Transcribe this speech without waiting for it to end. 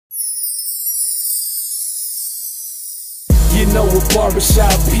You know what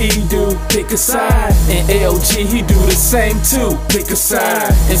Barbershop P do? Pick a side. And LG, he do the same too. Pick a side.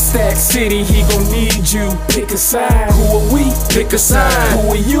 In Stack City, he gon' need you. Pick a side. Who are we? Pick a side. Who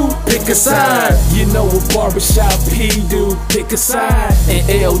are you? Pick a side. You know what Barbershop P do? Pick a side. And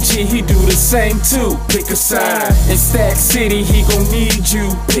LG, he do the same too. Pick a side. In Stack City, he gon' need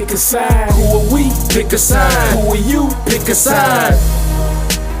you. Pick a side. Who are we? Pick a side. Who are you? Pick a side.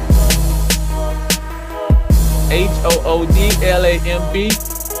 HOODLAMB,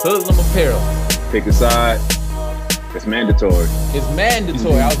 Hoodlum Apparel. Pick a side. It's mandatory. It's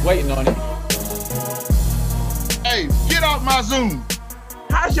mandatory. I was waiting on it. Hey, get off my Zoom.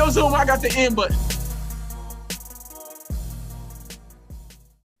 How's your Zoom? I got the end button.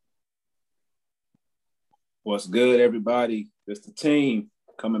 What's good, everybody? It's the team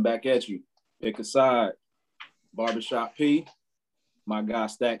coming back at you. Pick a side. Barbershop P, my guy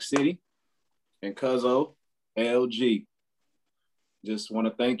Stack City, and Cuzzo LG. Just want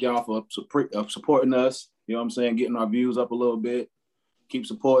to thank y'all for supporting us. You know what I'm saying? Getting our views up a little bit. Keep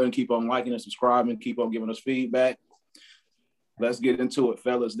supporting, keep on liking and subscribing, keep on giving us feedback. Let's get into it,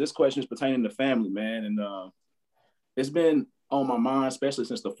 fellas. This question is pertaining to family, man. And it's been on my mind, especially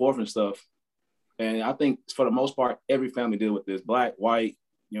since the 4th and stuff. And I think for the most part, every family deal with this. Black, white,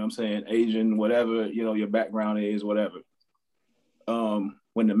 you know what I'm saying, Asian, whatever, you know, your background is, whatever.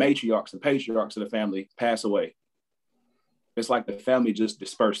 When the matriarchs and patriarchs of the family pass away, it's like the family just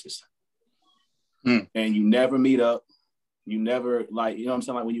disperses. And you never meet up. You never, like, you know what I'm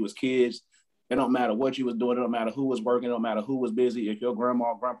saying? Like when you was kids, it don't matter what you was doing. It don't matter who was working. It don't matter who was busy. If your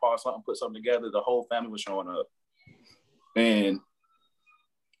grandma or grandpa or something put something together, the whole family was showing up. And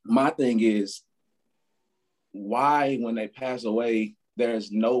my thing is, why, when they pass away, there's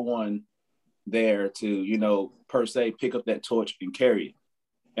no one there to, you know, per se, pick up that torch and carry it?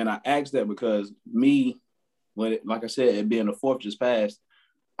 And I asked that because me, when it, like I said, it being the 4th just passed,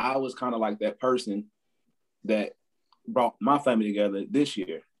 I was kind of like that person that brought my family together this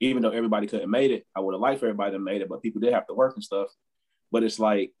year. Even though everybody couldn't make it, I would have liked for everybody to make it, but people did have to work and stuff. But it's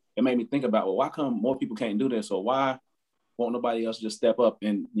like, it made me think about, well, why come more people can't do this? Or why won't nobody else just step up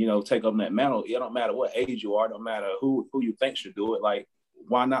and, you know, take up that mantle? It don't matter what age you are, it don't matter who you think should do it. Like,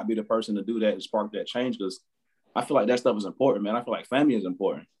 why not be the person to do that and spark that change? Because I feel like that stuff is important, man. I feel like family is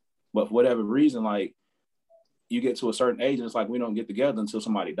important. But for whatever reason, like, you get to a certain age and it's like we don't get together until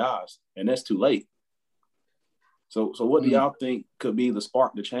somebody dies, and that's too late. So what do y'all think could be the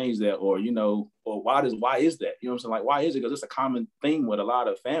spark to change that? Or, you know, or why is that? You know what I'm saying? Like, why is it? Because it's a common thing with a lot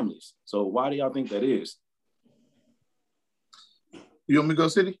of families. So why do y'all think that is? You want me to go,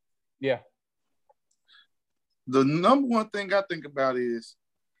 City? Yeah. The number one thing I think about is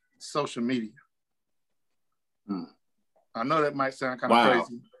social media. I know that might sound kind of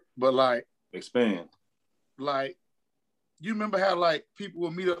crazy, but like, expand. Like, you remember how like people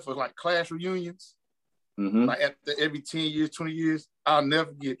will meet up for like class reunions? Like after every 10 years, 20 years? I'll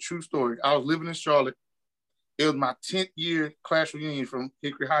never forget, true story. I was living in Charlotte. It was my 10th year class reunion from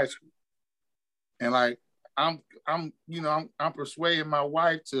Hickory High School. And like, I'm persuading my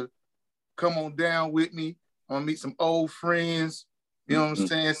wife to come on down with me. I'm gonna meet some old friends. You know what I'm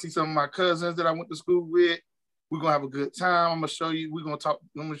saying? See some of my cousins that I went to school with. We're gonna have a good time. I'm gonna show you. I'm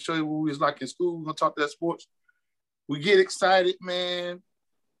gonna show you what we was like in school. We're gonna talk that sports. We get excited, man.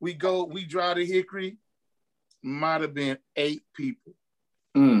 We drive to Hickory. Might have been 8 people.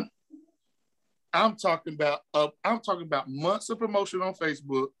 I'm talking about months of promotion on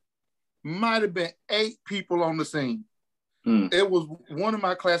Facebook. Might have been 8 people on the scene. It was one of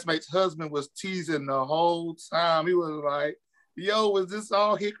my classmates' husband was teasing the whole time. He was like, "Yo, was this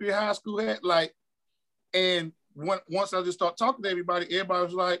all Hickory High School had?" Like, and once I just start talking to everybody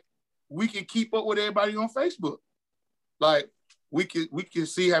was like, "We can keep up with everybody on Facebook. Like, we can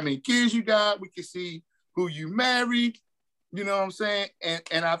see how many kids you got. We can see who you married." You know what I'm saying?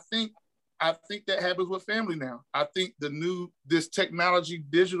 And I think that happens with family now. I think this technology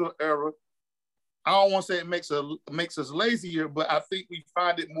digital era, I don't want to say it makes us lazier, but I think we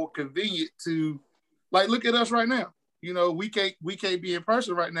find it more convenient to, like, look at us right now. You know, we can't be in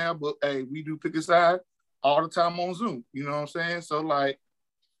person right now, but hey, we do pick a side all the time on Zoom. You know what I'm saying? So like,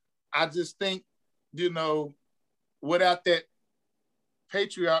 I just think, you know, without that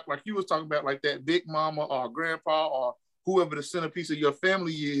patriarch, like you was talking about, like that big mama or grandpa or whoever the centerpiece of your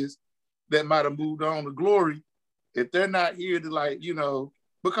family is that might have moved on to glory, if they're not here to, like, you know,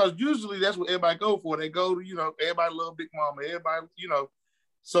 because usually that's what everybody go for. They go to, you know, everybody love big mama, everybody, you know.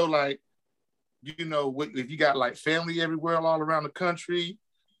 So like, you know, if you got like family everywhere all around the country,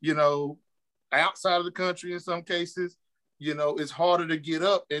 you know, outside of the country in some cases, you know, it's harder to get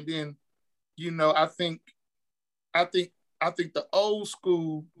up. And then, you know, I think I think the old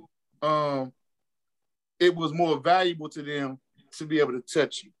school, it was more valuable to them to be able to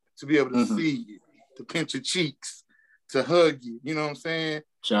touch you, to be able to see you, to pinch your cheeks, to hug you. You know what I'm saying?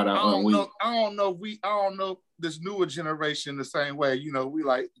 Shout out. I don't know this newer generation the same way. You know, we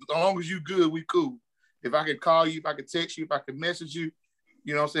like, as long as you good, we cool. If I could call you, if I could text you, if I could message you,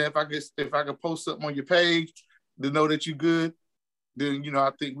 you know what I'm saying? If I could post something on your page to know that you good, then, you know,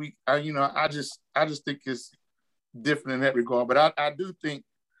 I think I just think it's different in that regard. But I do think,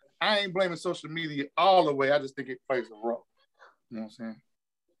 I ain't blaming social media all the way. I just think it plays a role. You know what I'm saying?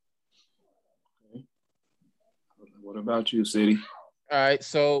 Okay. What about you, City? All right,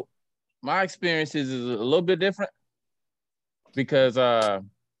 so my experiences is a little bit different because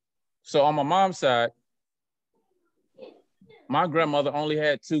so on my mom's side, my grandmother only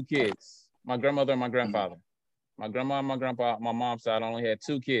had 2 kids. My grandmother and my grandfather. My grandma and my grandpa, my mom's side, only had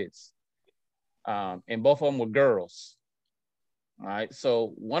 2 kids. And both of them were girls. All right.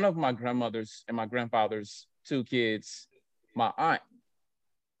 So one of my grandmother's and my grandfather's 2 kids, my aunt,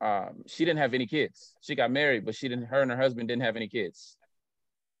 she didn't have any kids. She got married, but her and her husband didn't have any kids.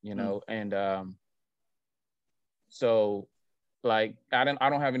 You know, and so like I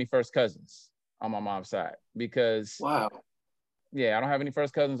don't have any first cousins on my mom's side because wow. Yeah, I don't have any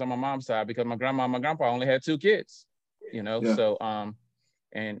first cousins on my mom's side because my grandma and my grandpa only had 2 kids, you know. Yeah. So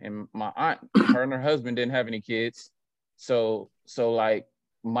and my aunt, her and her husband didn't have any kids. So like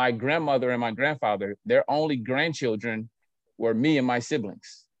my grandmother and my grandfather, their only grandchildren were me and my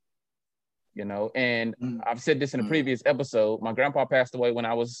siblings. You know, and I've said this in a previous episode. My grandpa passed away when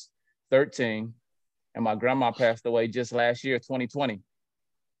I was 13, and my grandma passed away just last year, 2020,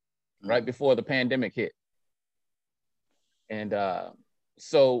 right before the pandemic hit. And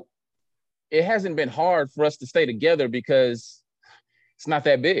so it hasn't been hard for us to stay together because it's not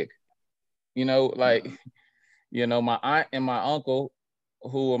that big. You know, like, you know, my aunt and my uncle,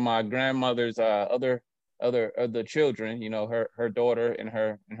 who are my grandmother's other children, you know, her daughter and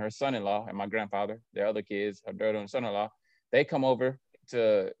her son-in-law and my grandfather, their other kids, her daughter and son-in-law, they come over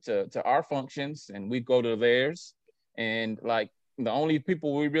to our functions and we go to theirs. And like the only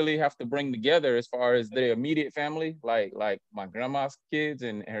people we really have to bring together as far as their immediate family, like my grandma's kids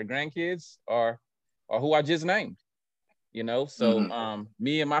and her grandkids are who I just named, you know. So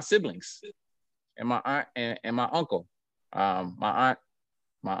me and my siblings and my aunt and my uncle, my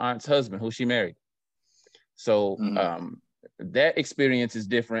aunt's husband, who she married. So that experience is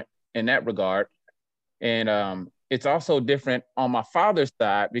different in that regard. And it's also different on my father's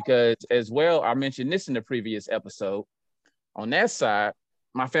side because as well, I mentioned this in the previous episode, on that side,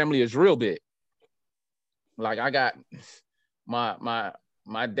 my family is real big. Like I got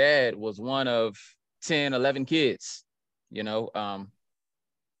my dad was one of 10, 11 kids, you know,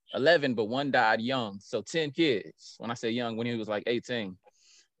 11, but one died young. So 10 kids. When I say young, when he was like 18.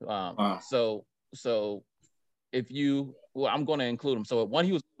 Wow. So I'm going to include him. So one,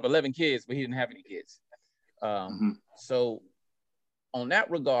 he was 11 kids, but he didn't have any kids. So on that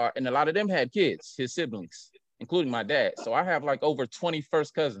regard, and a lot of them had kids, his siblings, including my dad. So I have like over 20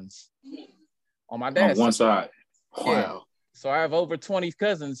 first cousins on my dad's on one side. Wow. Yeah. So I have over 20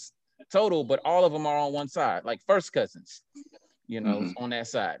 cousins total, but all of them are on one side, like first cousins, you know, on that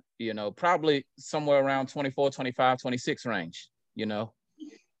side, you know, probably somewhere around 24, 25, 26 range, you know,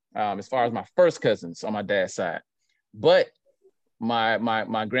 as far as my first cousins on my dad's side. But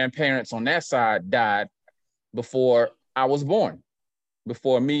my grandparents on that side died before I was born,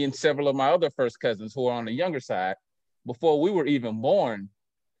 before me and several of my other first cousins who are on the younger side, before we were even born.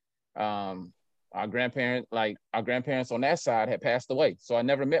 Our grandparents on that side had passed away. So I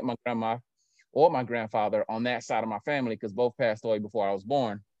never met my grandma or my grandfather on that side of my family because both passed away before I was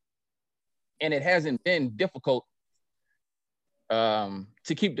born. And it hasn't been difficult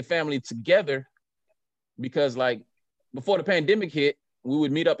to keep the family together because like before the pandemic hit, we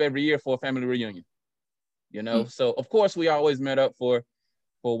would meet up every year for a family reunion, you know? So of course we always met up for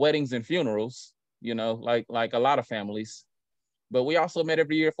weddings and funerals, you know, like a lot of families, but we also met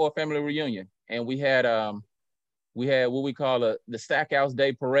every year for a family reunion. And we had what we call the Stackhouse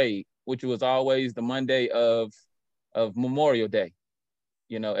Day Parade, which was always the Monday of Memorial Day,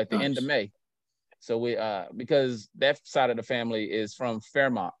 you know, at the end of May. So we because that side of the family is from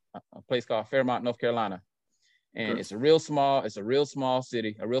Fairmont, a place called Fairmont, North Carolina. And it's a real small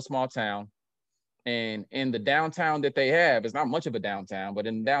city, a real small town. And in the downtown that they have, it's not much of a downtown, but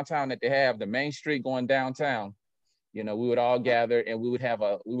in the downtown that they have, the main street going downtown, you know, we would all gather and we would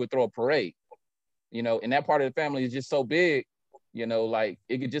throw a parade, you know, and that part of the family is just so big, you know, like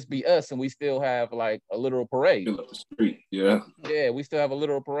it could just be us and we still have like a literal parade. Up the street. Yeah. Yeah, we still have a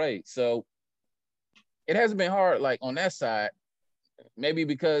literal parade. So it hasn't been hard like on that side. Maybe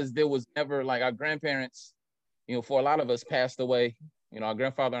because there was never like our grandparents, you know, for a lot of us passed away. You know, our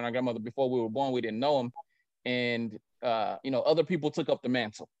grandfather and our grandmother before we were born, we didn't know them, and you know, other people took up the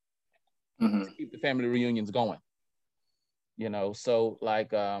mantle to keep the family reunions going. You know, so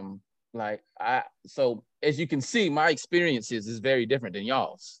so as you can see, my experiences is very different than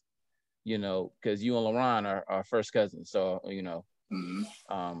y'all's. You know, because you and LaRon are first cousins, so you know.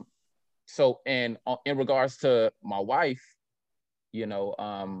 So and in regards to my wife, you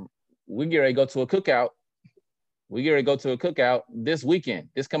know, we get ready to go to a cookout. We get ready to go to a cookout this weekend,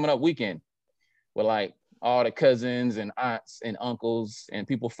 this coming up weekend, with like all the cousins and aunts and uncles and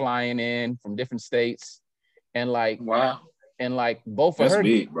people flying in from different states. And like, wow. And like both That's of her,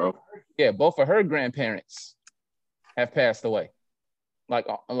 big, bro. Yeah, both of her grandparents have passed away. Like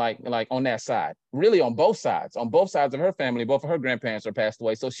on that side, really on both sides of her family, both of her grandparents are passed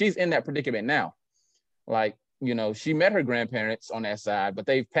away. So she's in that predicament now. Like, you know, she met her grandparents on that side, but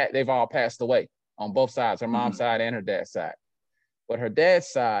they've all passed away on both sides, her mom's side and her dad's side. But her dad's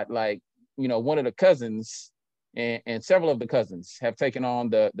side, like, you know, one of the cousins and several of the cousins have taken on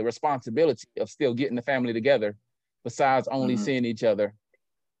the responsibility of still getting the family together, besides only seeing each other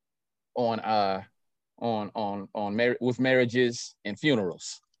with marriages and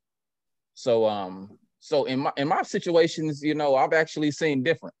funerals. So so in my situations, you know, I've actually seen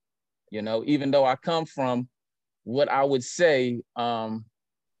different, you know, even though I come from what I would say,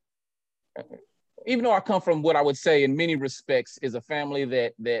 in many respects is a family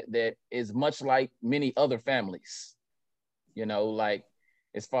that is much like many other families, you know, like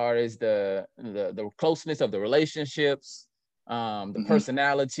as far as the closeness of the relationships, the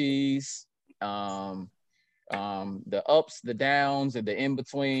personalities, the ups, the downs, and the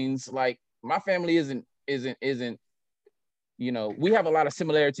in-betweens. Like my family isn't, you know, we have a lot of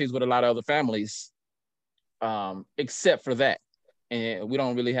similarities with a lot of other families, except for that. And we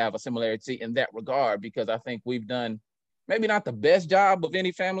don't really have a similarity in that regard, because I think we've done maybe not the best job of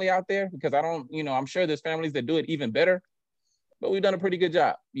any family out there, because I'm sure there's families that do it even better, but we've done a pretty good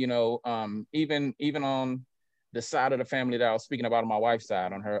job, you know, even on the side of the family that I was speaking about on my wife's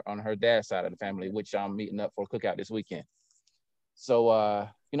side, on her dad's side of the family, which I'm meeting up for a cookout this weekend. So,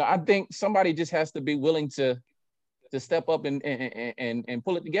 you know, I think somebody just has to be willing to step up and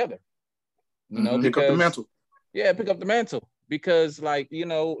pull it together, you know, pick up the mantle. Yeah, pick up the mantle. Because like, you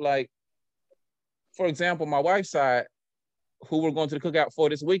know, like, for example, my wife's side, who we're going to the cookout for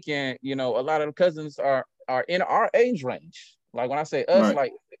this weekend, you know, a lot of the cousins are in our age range. Like when I say us,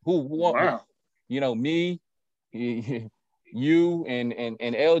 like who want, you know, me, you and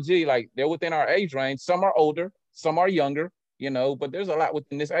LG, like they're within our age range. Some are older, some are younger, you know, but there's a lot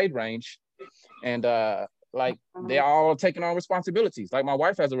within this age range. And like they're all taking on responsibilities. Like my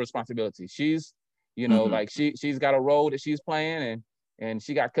wife has a responsibility. She's, you know, like she's got a role that she's playing, and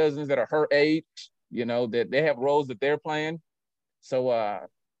she got cousins that are her age, you know, that they have roles that they're playing. So,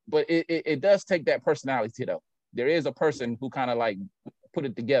 but it does take that personality though. There is a person who kind of like put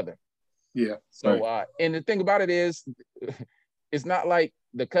it together. Yeah. So, and the thing about it is, it's not like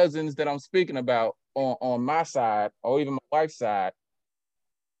the cousins that I'm speaking about on my side or even my wife's side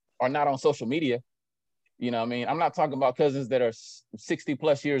are not on social media. You know what I mean? I'm not talking about cousins that are 60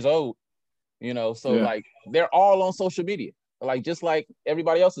 plus years old. You know, so like they're all on social media, like just like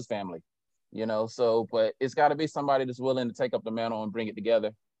everybody else's family, you know. So, but it's got to be somebody that's willing to take up the mantle and bring it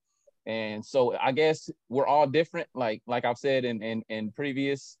together. And so I guess we're all different, like I've said in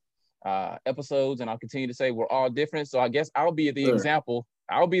previous episodes, and I'll continue to say we're all different. So I guess I'll be the example.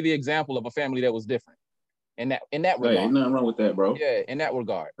 I'll be the example of a family that was different. In that regard. Hey, ain't nothing wrong with that, bro. Yeah, in that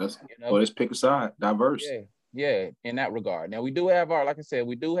regard. Well, let's pick a side, diverse. Yeah, in that regard. Now we do have like I said,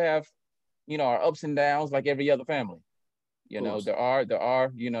 we do have, you know, our ups and downs like every other family. You know, there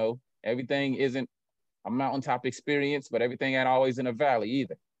are, you know, everything isn't a mountaintop experience, but everything ain't always in a valley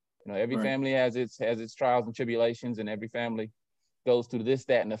either. You know, every family has its trials and tribulations, and every family goes through this,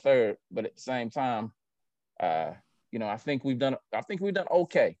 that, and the third. But at the same time, you know, I think we've done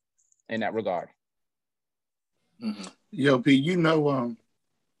okay in that regard. Yo, P, you know,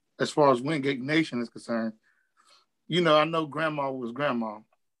 as far as Wingate Nation is concerned, you know, I know grandma was grandma,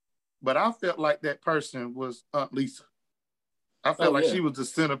 but I felt like that person was Aunt Lisa. I felt like she was the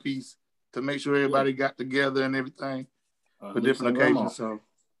centerpiece to make sure everybody got together and everything for different occasions. So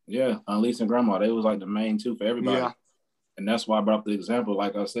Aunt Lisa and grandma, they was like the main two for everybody. Yeah. And that's why I brought up the example.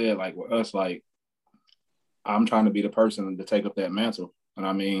 Like I said, like with us, like I'm trying to be the person to take up that mantle. And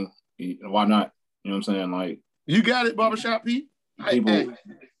I mean, why not? You know what I'm saying? Like, you got it, Barbershop P. People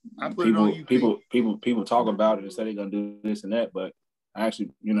talk about it and say they're gonna do this and that, but I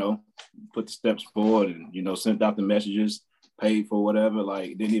actually, put the steps forward and, sent out the messages, paid for whatever,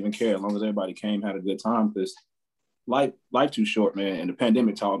 like didn't even care as long as everybody came, had a good time, because life too short, man. And the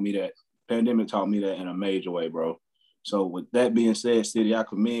pandemic taught me that. In a major way, bro. So with that being said, City, I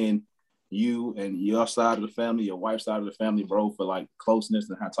commend you and your side of the family, your wife's side of the family, bro, for like closeness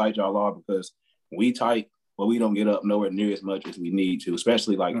and how tight y'all are, because we tight, but we don't get up nowhere near as much as we need to,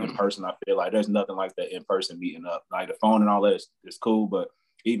 especially like in person. I feel like there's nothing like that in person meeting up. Like the phone and all that is cool, but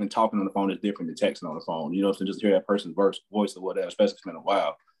even talking on the phone is different than texting on the phone. So just hear that person's voice or whatever, especially if it's been a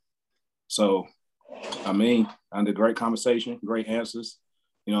while. So, I mean, under great conversation, great answers.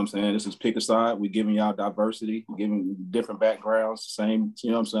 You know what I'm saying? This is Pick a Side. We're giving y'all diversity, giving different backgrounds, same, you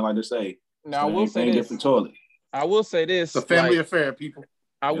know what I'm saying? Like they say. Now, I will say this. Different toilet. I will say this. It's a family affair, people.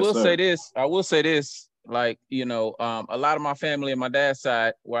 I will say this. Like, a lot of my family on my dad's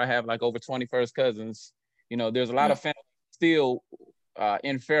side, where I have like over 20 first cousins, there's a lot of family still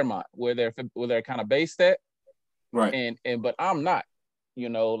in Fairmont where they're kind of based at. Right. But I'm not,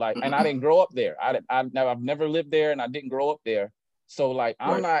 and I didn't grow up there. I've never lived there and I didn't grow up there. So like,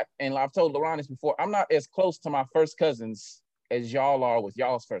 I'm not, and I've told LaRon this before, I'm not as close to my first cousins as y'all are with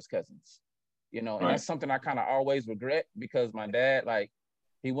y'all's first cousins, and that's something I kind of always regret, because my dad, like,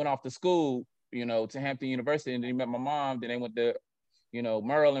 he went off to school, to Hampton University, and then he met my mom. Then they went to,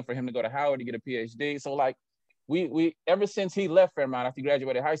 Maryland for him to go to Howard to get a PhD. So like, we ever since he left Fairmont after he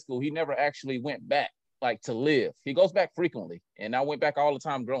graduated high school, he never actually went back like to live. He goes back frequently, and I went back all the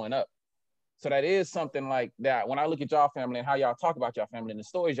time growing up. So that is something like that. When I look at y'all family and how y'all talk about y'all family and the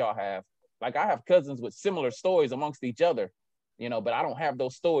stories y'all have, like I have cousins with similar stories amongst each other, but I don't have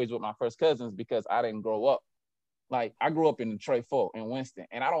those stories with my first cousins because I didn't grow up. Like I grew up in Detroit Fork in Winston,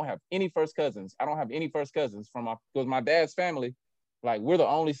 and I don't have any first cousins. I don't have any first cousins because my dad's family, like we're the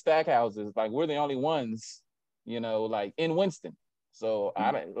only stack houses. Like we're the only ones, like in Winston. So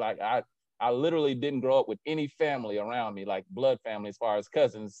I literally didn't grow up with any family around me, like blood family as far as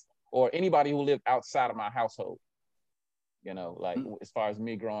cousins, or anybody who lived outside of my household, as far as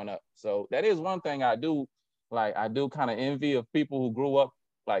me growing up. So that is one thing I do kind of envy of people who grew up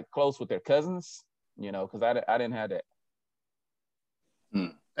like close with their cousins, because I didn't have that.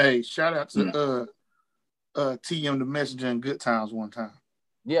 Hey, shout out to TM the Messenger and Good Times one time.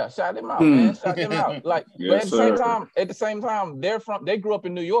 Yeah, shout them out, man. Shout them out. Like, yes, but at the same time, they grew up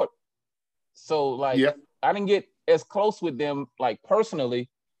in New York. So like I didn't get as close with them like personally,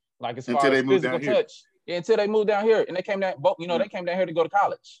 like as far as physical touch, until they moved down here, and they came down. Both, they came down here to go to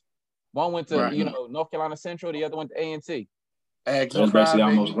college. One went to North Carolina Central, the other went to A&T. That's basically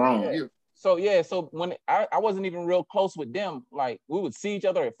almost grown. So when I wasn't even real close with them, like we would see each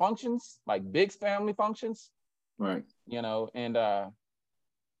other at functions, like big family functions, right?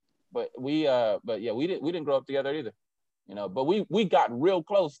 But we didn't grow up together either, But we got real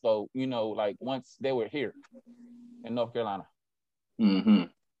close though, like once they were here in North Carolina. Mm-hmm.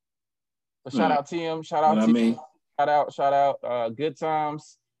 But shout out TM, shout out TM, shout out Good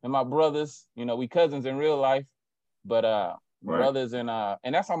Times and my brothers. We cousins in real life, but brothers and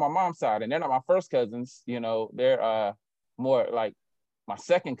that's on my mom's side, and they're not my first cousins. They're more like my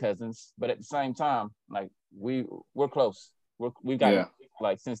second cousins, but at the same time, like we're close. We've got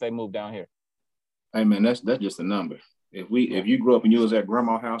like since they moved down here. Hey man, that's just a number. If you grew up and you was at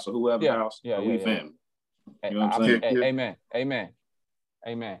grandma's house or whoever's house, we family. You know what I'm saying?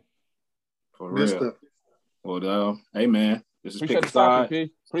 Amen. For real. Well, hey man, this is Appreciate Pick a Side.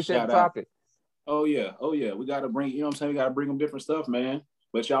 Appreciate the topic. Oh yeah. We gotta bring, we gotta bring them different stuff, man.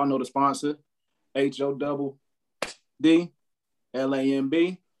 But y'all know the sponsor, HODD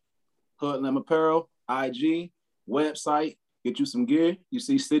LAMB, Hoodlum Apparel, IG, website. Get you some gear. You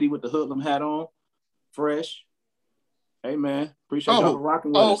see City with the Hoodlum hat on, fresh. Hey man, appreciate y'all for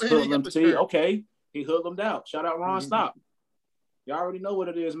rocking with us. Hoodlum T. Okay, he hoodlumed out. Shout out Ron Stop. Y'all already know what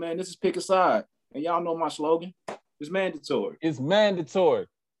it is, man. This is Pick a Side, and y'all know my slogan. It's mandatory. It's mandatory.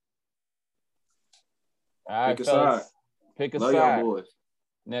 All right, Pick a side. Pick a Love side. y'all boys.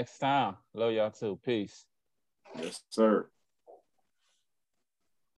 Next time. Love y'all too. Peace. Yes, sir.